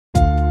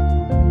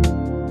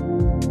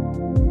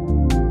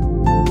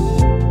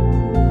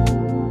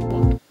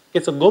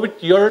Okay, so go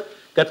with your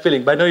gut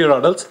feeling. But I know you're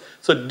adults,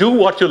 so do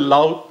what you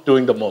love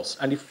doing the most.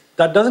 And if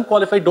that doesn't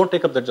qualify, don't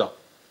take up the job.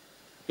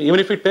 Okay, even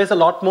if it pays a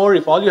lot more,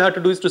 if all you have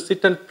to do is to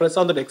sit and press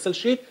on that Excel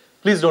sheet,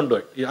 please don't do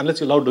it, unless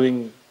you love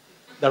doing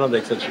that on the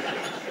Excel sheet.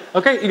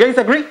 Okay, you guys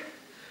agree?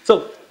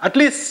 So at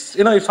least,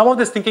 if some of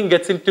this thinking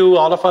gets into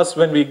all of us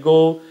when we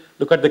go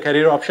look at the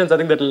career options, I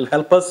think that will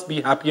help us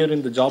be happier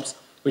in the jobs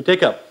we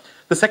take up.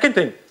 The second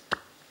thing,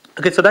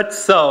 okay, so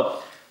that's,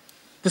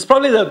 this is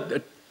probably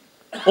the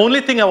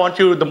only thing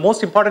the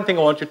most important thing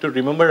I want you to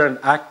remember and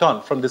act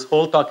on from this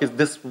whole talk is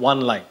this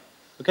one line,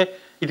 okay?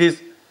 It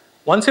is,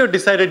 once you've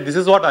decided this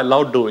is what I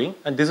love doing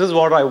and this is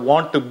what I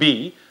want to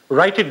be,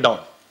 write it down.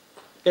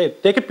 Okay,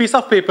 take a piece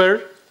of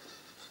paper,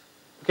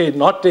 okay,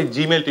 not a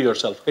Gmail to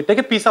yourself. Okay, take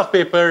a piece of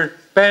paper,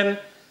 pen,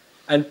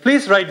 and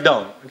please write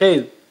down,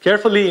 okay,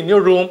 carefully in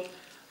your room,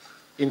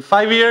 in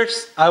 5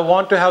 years, I would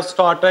like to have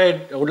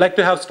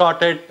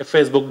started a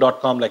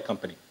Facebook.com like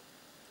company.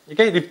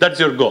 Okay, if that's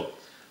your goal.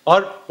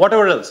 Or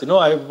whatever else,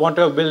 I want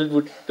to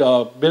build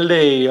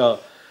a,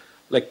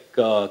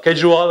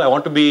 Kejriwal, I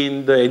want to be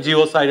in the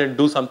NGO side and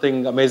do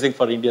something amazing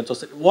for Indian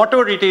society.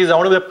 Whatever it is, I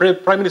want to be the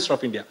Prime Minister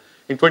of India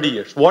in 20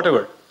 years,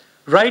 whatever.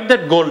 Write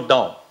that goal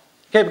down,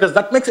 okay, because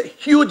that makes a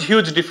huge,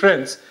 huge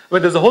difference.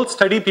 When there's a whole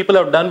study people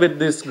have done with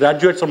these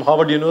graduates from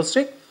Harvard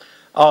University,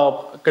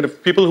 kind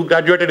of people who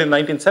graduated in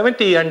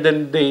 1970, and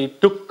then they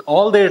took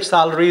all their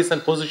salaries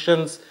and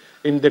positions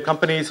in their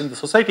companies in the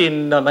society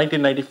in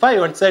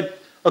 1995 and said,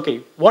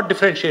 okay, what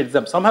differentiates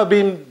them? Some have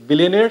been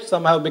billionaires,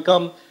 some have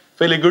become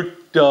fairly good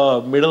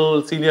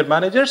middle senior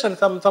managers, and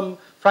some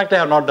frankly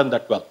have not done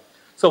that well.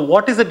 So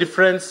what is the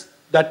difference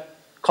that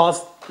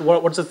caused,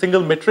 what's the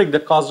single metric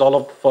that caused all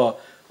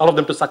of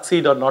them to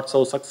succeed or not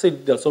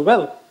succeed so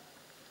well?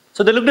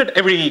 So they looked at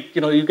every,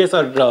 you guys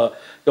are,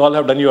 you all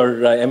have done your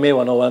MA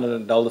 101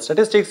 and all the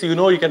statistics. You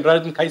can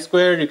run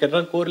chi-square, you can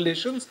run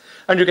correlations,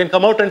 and you can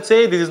come out and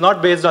say this is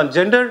not based on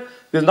gender,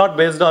 this is not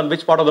based on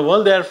which part of the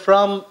world they are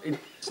from,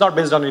 it's not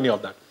based on any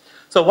of that.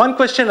 So one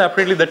question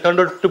apparently that turned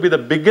out to be the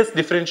biggest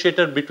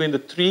differentiator between the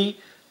three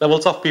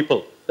levels of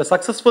people. The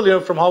successful,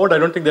 from Harvard, I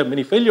don't think there are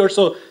many failures.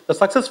 So the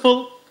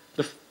successful,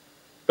 the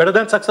better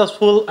than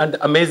successful, and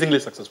amazingly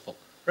successful,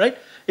 right?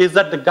 Is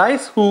that the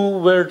guys who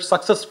were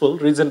successful,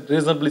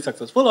 reasonably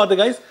successful, are the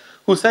guys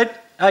who said,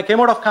 I came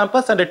out of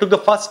campus and I took the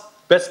first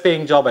best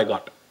paying job I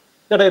got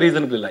that I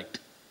reasonably liked.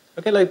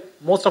 Okay, like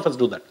most of us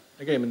do that.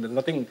 Okay, I mean, there's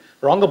nothing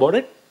wrong about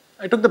it.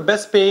 I took the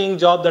best paying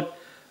job that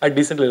I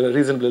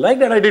reasonably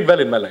liked, and I did well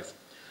in my life.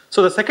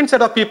 So the second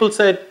set of people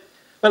said,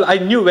 well, I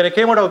knew when I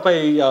came out of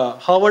my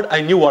Harvard,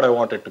 I knew what I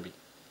wanted to be.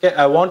 Okay,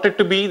 I wanted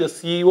to be the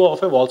CEO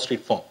of a Wall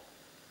Street firm.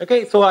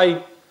 Okay, so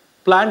I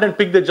planned and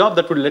picked the job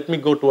that would let me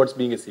go towards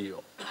being a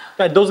CEO.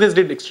 Okay, those guys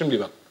did extremely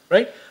well,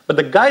 right? But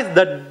the guys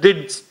that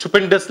did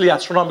stupendously,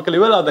 astronomically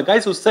well are the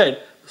guys who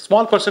said,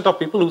 small percent of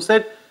people who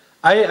said,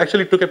 I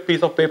actually took a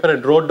piece of paper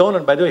and wrote down,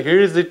 and by the way, here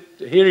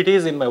it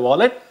is in my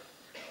wallet.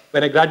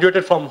 When I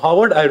graduated from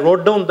Harvard, I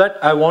wrote down that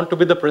I want to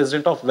be the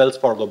president of Wells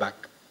Fargo Bank,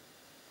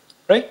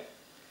 right?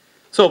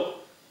 So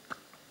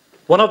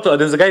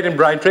there's a guy named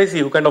Brian Tracy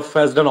who kind of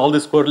has done all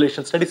these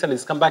correlation studies and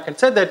has come back and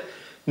said that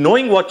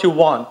knowing what you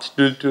want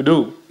to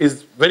do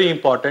is very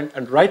important,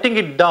 and writing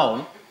it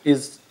down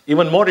is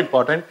even more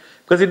important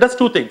because it does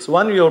two things.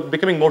 One, you're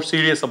becoming more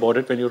serious about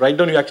it. When you write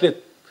down, you're actually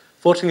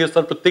forcing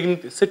yourself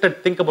to sit and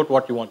think about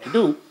what you want to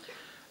do.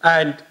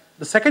 And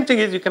the second thing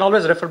is you can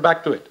always refer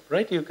back to it,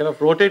 right? You kind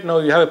of wrote it, now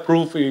you have a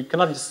proof. You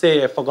cannot just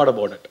say, I forgot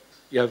about it.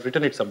 You have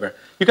written it somewhere.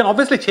 You can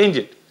obviously change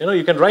it.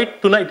 You can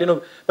write tonight.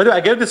 By the way,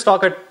 I gave this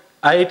talk at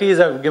IITs,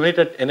 I've given it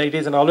at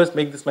NITs, and I always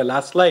make this my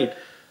last slide.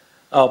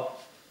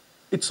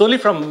 It's only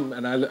from,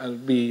 and I'll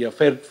be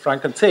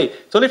frank and say,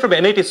 it's only from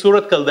NIT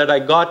Surathkal that I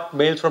got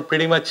mails from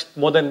pretty much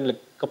more than a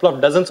couple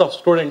of dozens of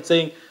students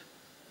saying,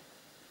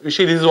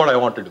 Rishi, this is what I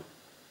want to do.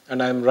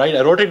 And I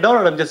wrote it down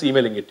and I'm just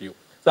emailing it to you.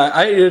 So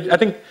I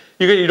think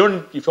you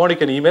don't, if you want, you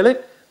can email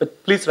it,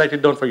 but please write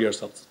it down for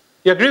yourselves.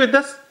 You agree with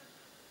this?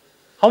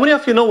 How many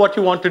of you know what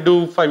you want to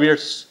do 5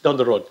 years down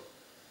the road?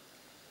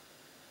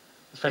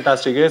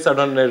 Fantastic, yes, I've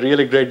done a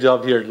really great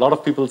job here. A lot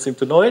of people seem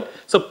to know it.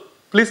 So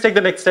please take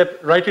the next step,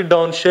 write it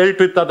down, share it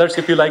with others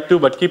if you like to,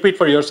 but keep it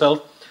for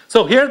yourself.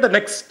 So here are the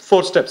next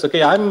 4 steps,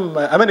 okay? I'm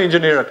an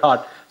engineer at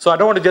heart, so I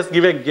don't want to just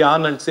give a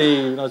gyan and say,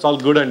 it's all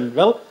good and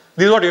well.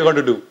 This is what you're going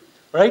to do,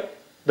 right?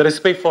 The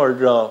recipe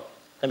for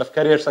kind of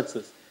career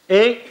success.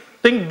 A,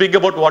 think big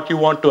about what you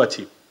want to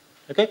achieve,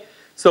 okay?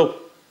 So,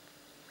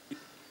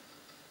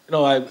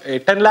 a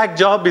 10 lakh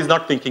job is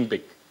not thinking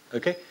big,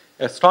 okay?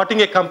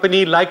 Starting a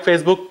company like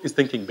Facebook is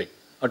thinking big,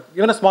 or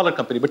even a smaller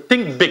company, but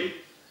think big.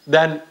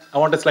 Then I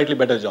want a slightly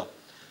better job.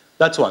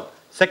 That's one.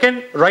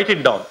 Second, write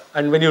it down.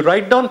 And when you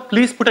write down,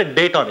 please put a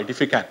date on it if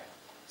you can.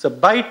 So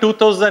by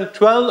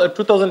 2012 or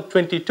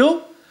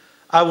 2022,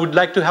 I would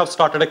like to have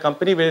started a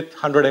company with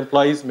 100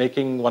 employees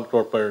making 1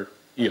 crore per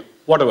year,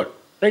 whatever,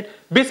 right?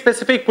 Be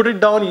specific, put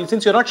it down.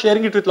 Since you're not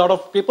sharing it with a lot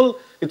of people,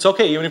 it's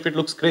okay, even if it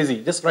looks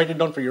crazy. Just write it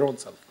down for your own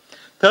self.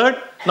 Third,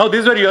 now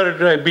this is where you're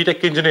a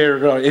BTech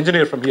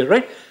engineer from here,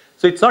 right?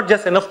 So it's not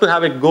just enough to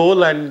have a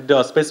goal and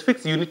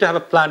specifics, you need to have a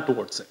plan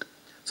towards it.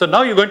 So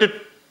now you're going to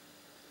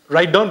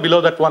write down below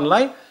that one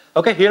line,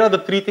 okay, here are the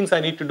 3 things I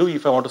need to do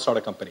if I want to start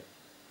a company.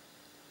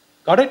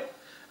 Got it?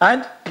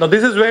 And now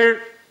this is where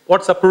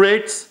what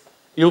separates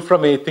you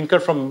from a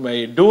thinker, from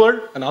a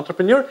doer, an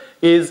entrepreneur,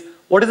 is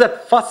what is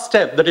that first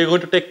step that you're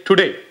going to take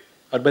today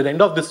or by the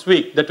end of this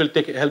week that will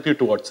help you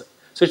towards it.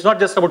 So it's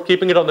not just about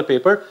keeping it on the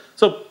paper.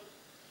 So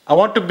I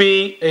want to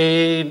be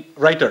a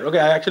writer. Okay,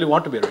 I actually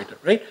want to be a writer,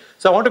 right?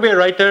 So I want to be a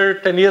writer.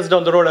 10 years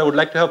down the road, I would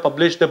like to have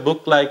published a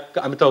book like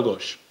Amitav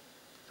Ghosh,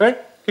 right?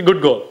 Okay,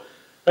 good goal,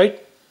 right?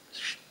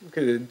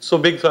 Okay, it's so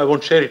big, so I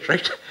won't share it,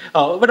 right?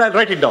 But I'll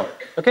write it down,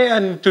 okay?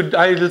 And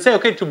I will say,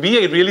 okay, to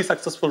be a really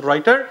successful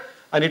writer,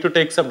 I need to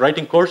take some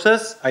writing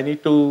courses. I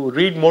need to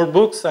read more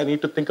books. I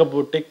need to think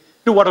about,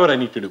 do whatever I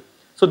need to do.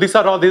 So this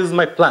is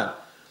my plan.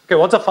 Okay,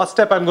 what's the first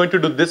step I'm going to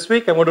do this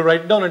week? I'm going to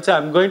write it down and say,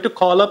 I'm going to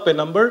call up a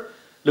number,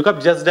 look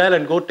up Just Dial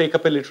and go take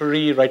up a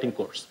literary writing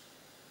course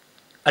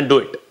and do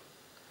it.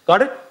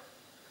 Got it?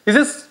 Is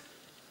this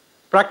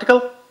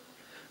practical?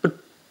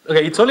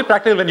 Okay, it's only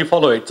practical when you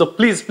follow it. So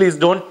please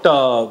don't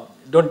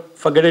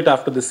forget it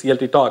after this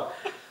CLT talk.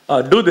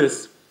 Do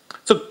this.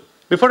 So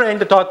before I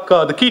end the talk,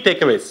 the key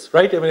takeaways,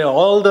 right? I mean,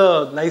 all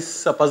the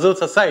nice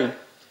puzzles aside,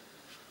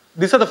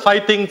 these are the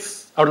 5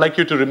 things I would like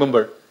you to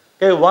remember.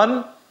 Okay,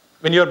 1,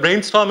 when you're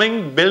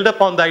brainstorming, build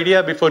up on the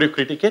idea before you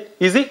critique it.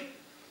 Easy?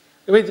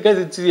 I mean,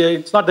 guys,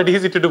 it's not that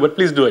easy to do, but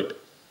please do it.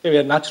 Okay, we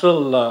are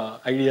natural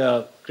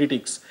idea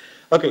critics.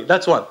 Okay,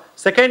 that's 1.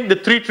 Second, the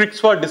 3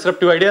 tricks for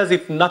disruptive ideas.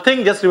 If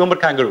nothing, just remember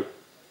kangaroo.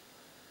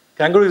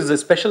 Kangaroo is a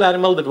special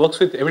animal that works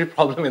with every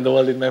problem in the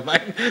world in my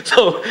mind.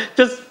 So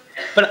just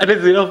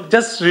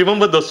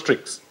remember those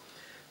tricks.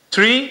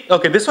 3,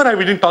 okay, this one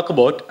we didn't talk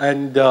about,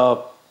 and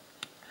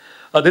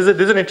this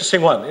is an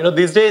interesting one. You know,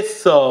 these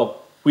days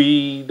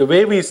we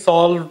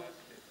all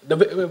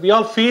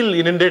feel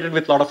inundated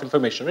with a lot of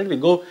information, right? We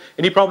go,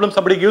 any problem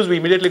somebody gives, we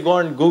immediately go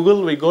on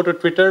Google, we go to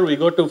Twitter, we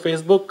go to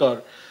Facebook,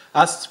 or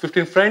ask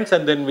 15 friends,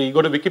 and then we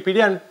go to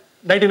Wikipedia, and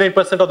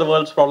 99% of the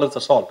world's problems are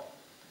solved,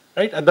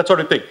 right? And that's what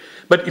we think.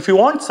 But if you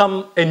want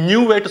a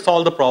new way to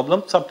solve the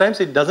problem,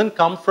 sometimes it doesn't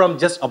come from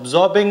just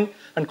absorbing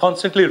and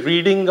constantly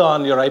reading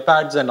on your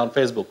iPads and on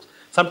Facebook.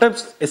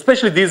 Sometimes,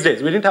 especially these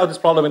days, we didn't have this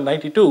problem in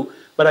 '92,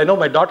 but I know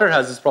my daughter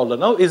has this problem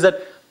now, is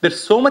that there's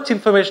so much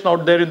information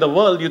out there in the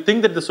world, you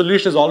think that the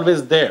solution is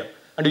always there,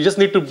 and you just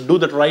need to do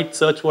the right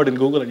search word in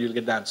Google and you'll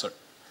get the answer,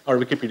 or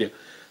Wikipedia.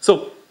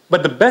 So,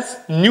 but the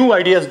best new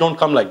ideas don't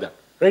come like that,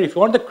 right? If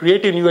you want to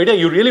create a new idea,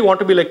 you really want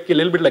to be like a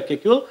little bit like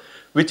Kekul,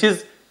 which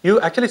is you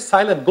actually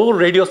go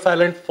radio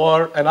silent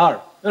for an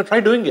hour. Try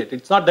doing it.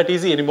 It's not that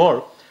easy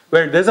anymore,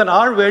 where there's an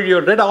hour where you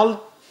read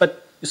all,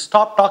 but you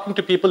stop talking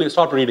to people, you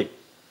stop reading.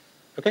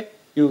 Okay?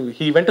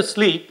 He went to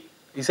sleep,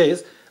 he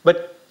says,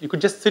 but you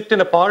could just sit in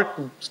a park,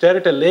 stare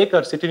at a lake,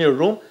 or sit in your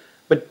room,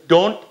 but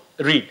don't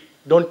read.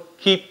 Don't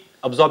keep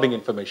absorbing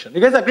information. You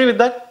guys agree with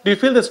that? Do you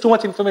feel there's too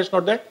much information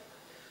out there?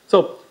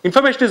 So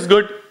information is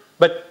good,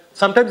 but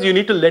sometimes you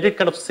need to let it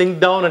kind of sink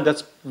down, and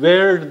that's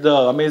where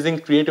the amazing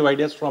creative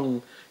ideas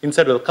from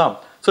inside will come.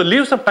 So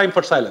leave some time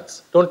for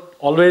silence. Don't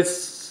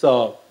always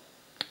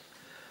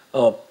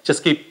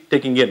just keep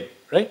taking in,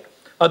 right?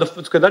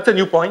 That's a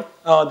new point.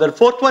 The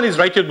 4th one is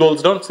write your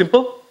goals down.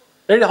 Simple.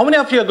 Right? How many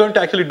of you are going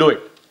to actually do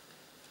it?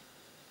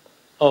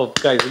 Oh,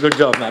 guys, good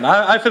job, man.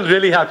 I feel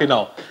really happy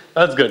now.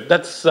 That's good.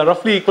 That's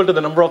roughly equal to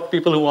the number of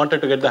people who wanted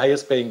to get the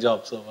highest paying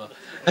job. So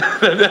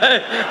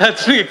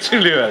that's doing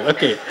extremely well.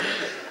 Okay.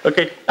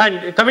 Okay.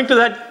 And coming to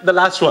that, the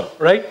last one,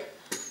 right?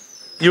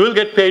 You will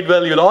get paid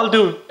well. You'll all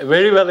do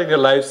very well in your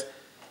lives.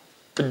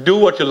 But do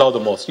what you love the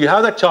most. You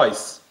have that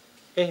choice.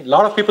 Okay? A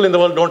lot of people in the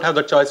world don't have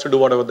the choice to do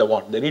whatever they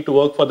want. They need to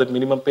work for the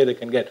minimum pay they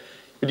can get.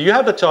 But you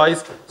have the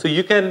choice, so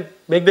you can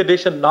make the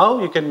decision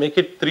now. You can make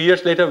it 3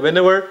 years later,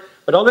 whenever.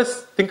 But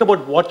always think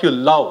about what you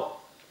love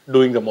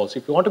doing the most.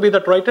 If you want to be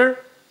that writer,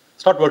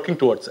 start working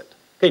towards it.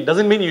 Okay? It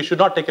doesn't mean you should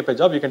not take up a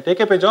job. You can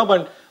take up a job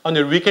and on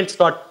your weekend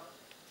start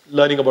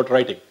learning about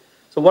writing.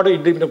 So what do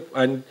you do?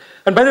 And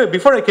by the way,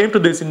 before I came to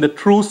this, in the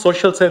true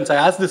social sense, I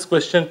asked this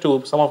question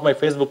to some of my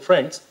Facebook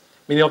friends.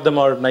 Many of them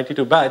are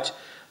 92 batch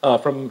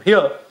from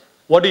here.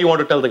 What do you want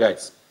to tell the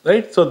guys?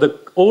 Right? So the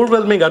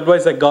overwhelming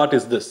advice I got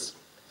is this.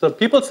 So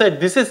people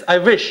said, this is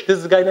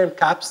a guy named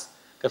Caps.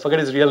 I forget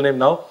his real name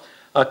now.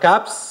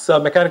 Caps,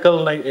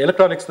 Mechanical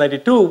Electronics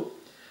 92.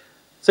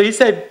 So he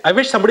said, I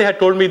wish somebody had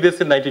told me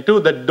this in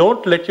 92, that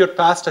don't let your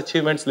past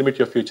achievements limit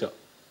your future.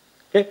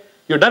 Okay?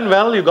 You've done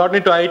well, you got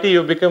into IT,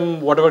 you've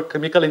become whatever,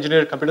 chemical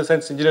engineer, computer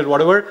science engineer,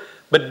 whatever,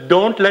 but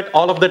don't let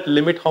all of that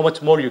limit how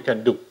much more you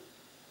can do.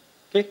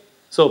 Okay?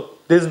 So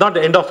this is not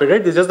the end of it,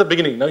 right? This is just the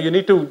beginning. Now you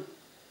need to,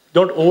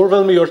 don't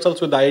overwhelm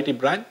yourselves with the IIT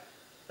brand.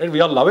 Right?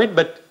 We all love it,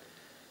 but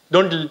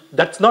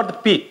that's not the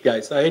peak,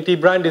 guys. The IIT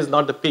brand is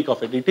not the peak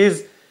of it. It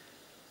is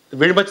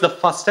very much the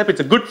first step.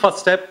 It's a good first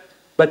step,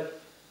 but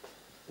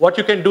what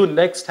you can do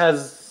next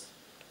is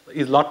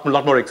a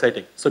lot more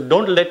exciting. So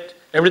don't let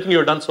everything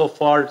you've done so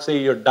far say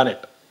you're done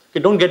it. Okay,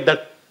 don't get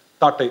that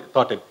thought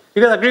in.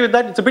 You guys agree with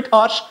that? It's a bit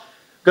harsh,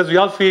 Because we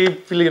all feel,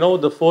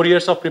 the 4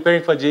 years of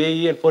preparing for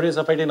JEE and 4 years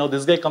of IT, now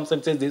this guy comes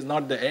and says this is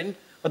not the end.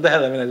 What the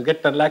hell? I mean, I'll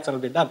get 10 lakhs and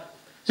I'll be done.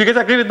 So you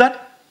guys agree with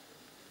that?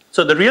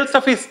 So the real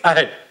stuff is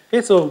ahead.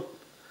 Okay, so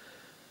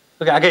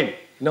again,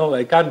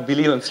 I can't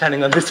believe I'm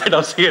standing on this side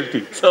of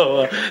CLT.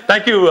 So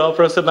thank you,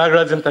 Professor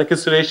Nagaraj, and thank you,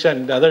 Suresh,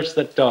 and others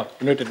that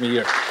invited me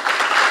here.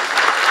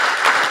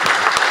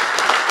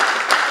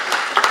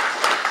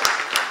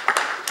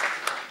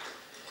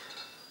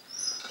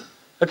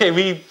 Okay,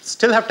 we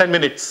still have 10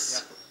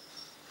 minutes. Yeah.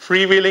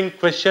 Freewheeling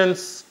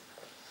questions.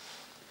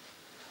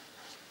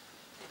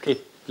 Okay,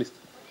 please.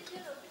 What is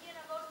your opinion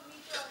about Me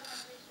Too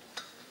organization?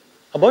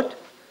 About?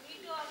 Me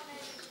Too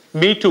organization.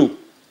 Me Too.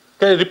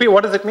 Can you repeat,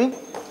 what does it mean? It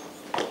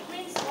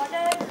means what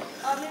are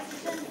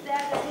organizations they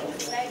are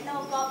running right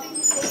now, copying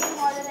the same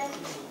model and...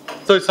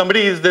 So if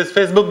somebody is this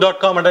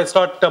facebook.com and I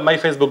start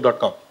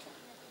myfacebook.com.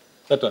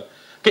 That one.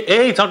 Okay,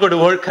 A, it's not going to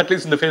work, at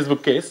least in the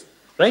Facebook case,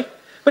 right?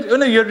 But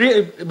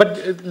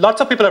but lots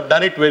of people have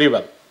done it very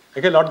well.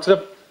 Okay, lots of...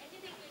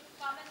 Anything like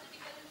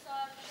pharmaceuticals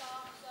or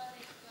shops or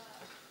like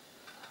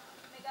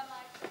mega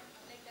marts,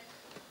 like that.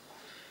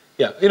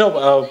 Yeah,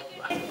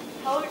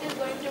 how it is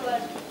going to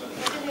work? What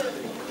is your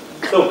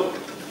opinion? So,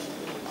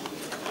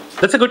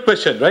 that's a good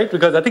question, right?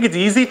 Because I think it's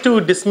easy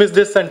to dismiss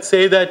this and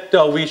say that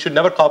we should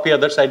never copy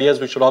others' ideas.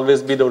 We should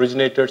always be the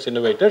originators,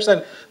 innovators,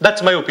 and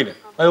that's my opinion.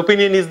 My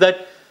opinion is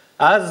that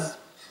as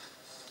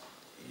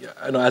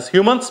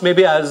humans,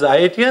 maybe as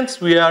IITians,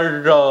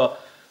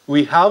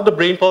 we have the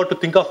brain power to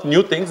think of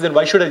new things. Then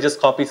why should I just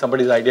copy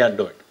somebody's idea and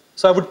do it?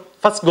 So I would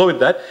first go with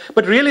that.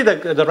 But really,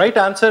 the right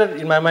answer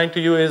in my mind to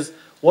you is,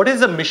 what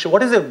is the mission?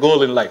 What is your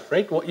goal in life,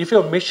 right? If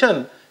your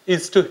mission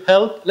is to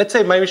help, let's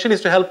say my mission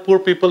is to help poor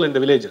people in the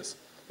villages,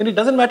 then it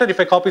doesn't matter if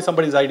I copy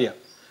somebody's idea.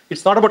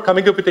 It's not about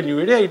coming up with a new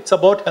idea, it's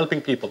about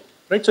helping people,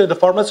 right? So the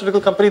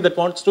pharmaceutical company that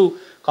wants to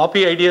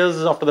copy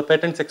ideas after the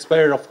patents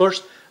expire, of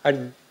course,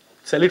 and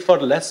sell it for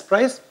less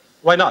price,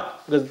 why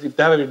not? Because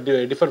they have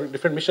a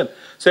different mission.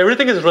 So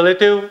everything is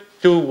relative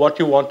to what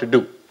you want to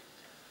do,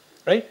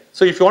 right?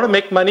 So if you want to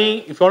make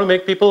money, if you want to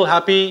make people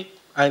happy,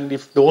 and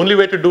if the only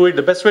way to do it,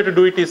 the best way to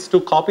do it is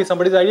to copy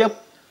somebody's idea,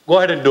 go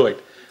ahead and do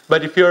it.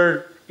 But if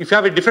you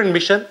have a different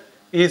mission,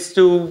 is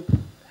to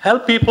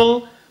help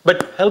people,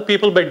 but help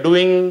people by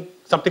doing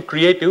something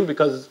creative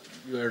because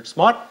you're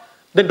smart,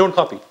 then don't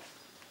copy.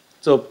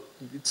 So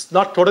it's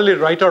not totally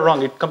right or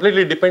wrong. It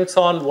completely depends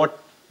on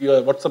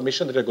what's the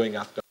mission that you're going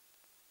after.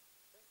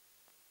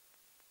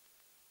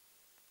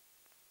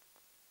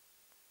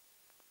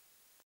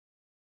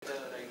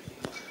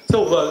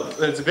 So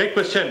it's a great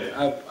question.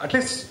 At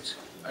least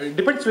it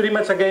depends very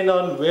much again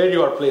on where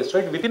you are placed,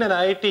 right? Within an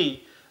IIT,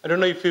 I don't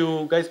know if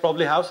you guys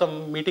probably have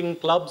some meeting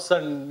clubs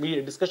and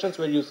discussions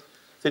where you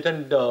sit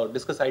and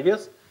discuss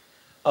ideas.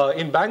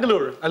 In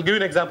Bangalore, I'll give you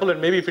an example, and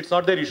maybe if it's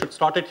not there, you should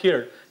start it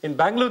here. In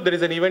Bangalore, there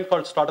is an event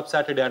called Startup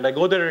Saturday, and I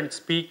go there and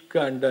speak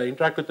and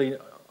interact with the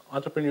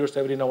entrepreneurs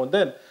every now and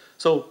then.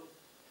 So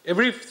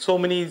every so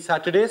many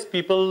Saturdays,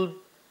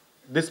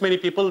 this many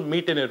people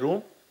meet in a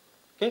room.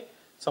 Okay,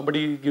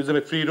 somebody gives them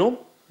a free room.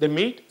 They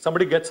meet.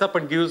 Somebody gets up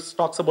and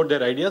talks about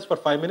their ideas for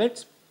 5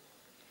 minutes.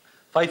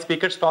 5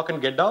 speakers talk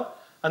and get down,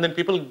 and then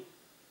people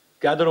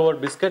gather over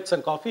biscuits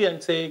and coffee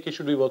and say, okay,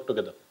 should we work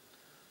together?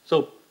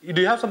 So,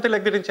 do you have something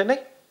like that in Chennai?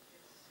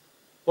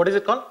 What is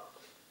it called?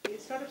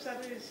 Startup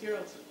Saturday is here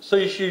also. So,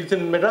 it's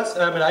in Madras,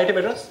 IIT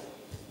Madras?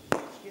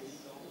 Yes.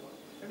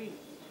 I mean,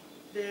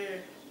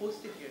 they're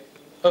hosted here.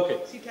 Okay.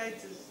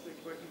 CTIDES is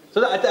like working.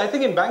 So, I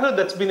think in Bangalore,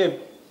 that's been a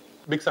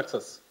big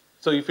success.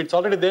 So, if it's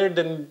already there,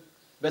 then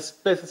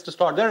best place is to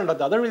start there. And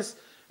the other is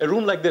a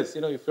room like this.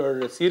 If you're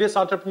a serious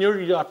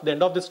entrepreneur, at the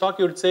end of this talk,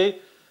 you would say,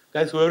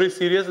 guys, whoever is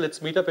serious,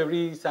 let's meet up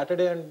every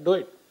Saturday and do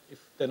it, if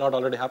they're not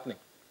already happening,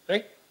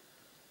 right?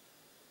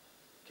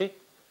 Okay.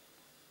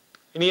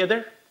 Any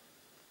other?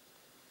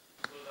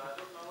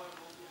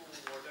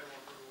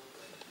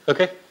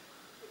 Okay.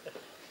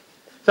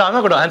 So I'm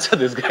not going to answer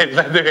this, guys,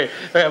 by the way.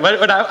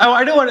 But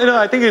I do want,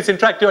 I think it's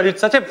interactive, and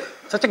it's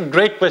such a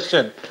great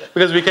question,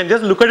 because we can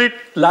just look at it,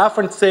 laugh,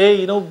 and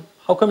say,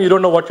 how come you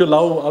don't know what you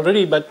love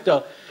already? But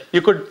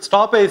you could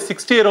stop a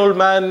 60-year-old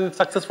man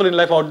successful in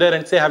life out there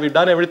and say, have you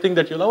done everything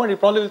that you love? And he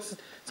probably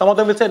some of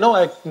them will say, no,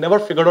 I never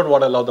figured out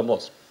what I love the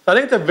most. So I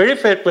think it's a very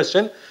fair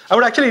question. I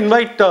would actually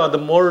invite the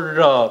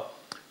more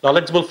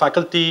knowledgeable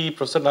faculty,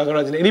 Professor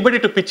Nagaraj, anybody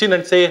to pitch in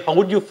and say, how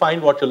would you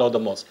find what you love the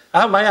most?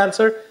 I have my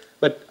answer,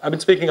 but I've been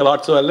speaking a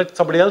lot, so I'll let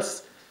somebody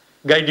else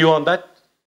guide you on that.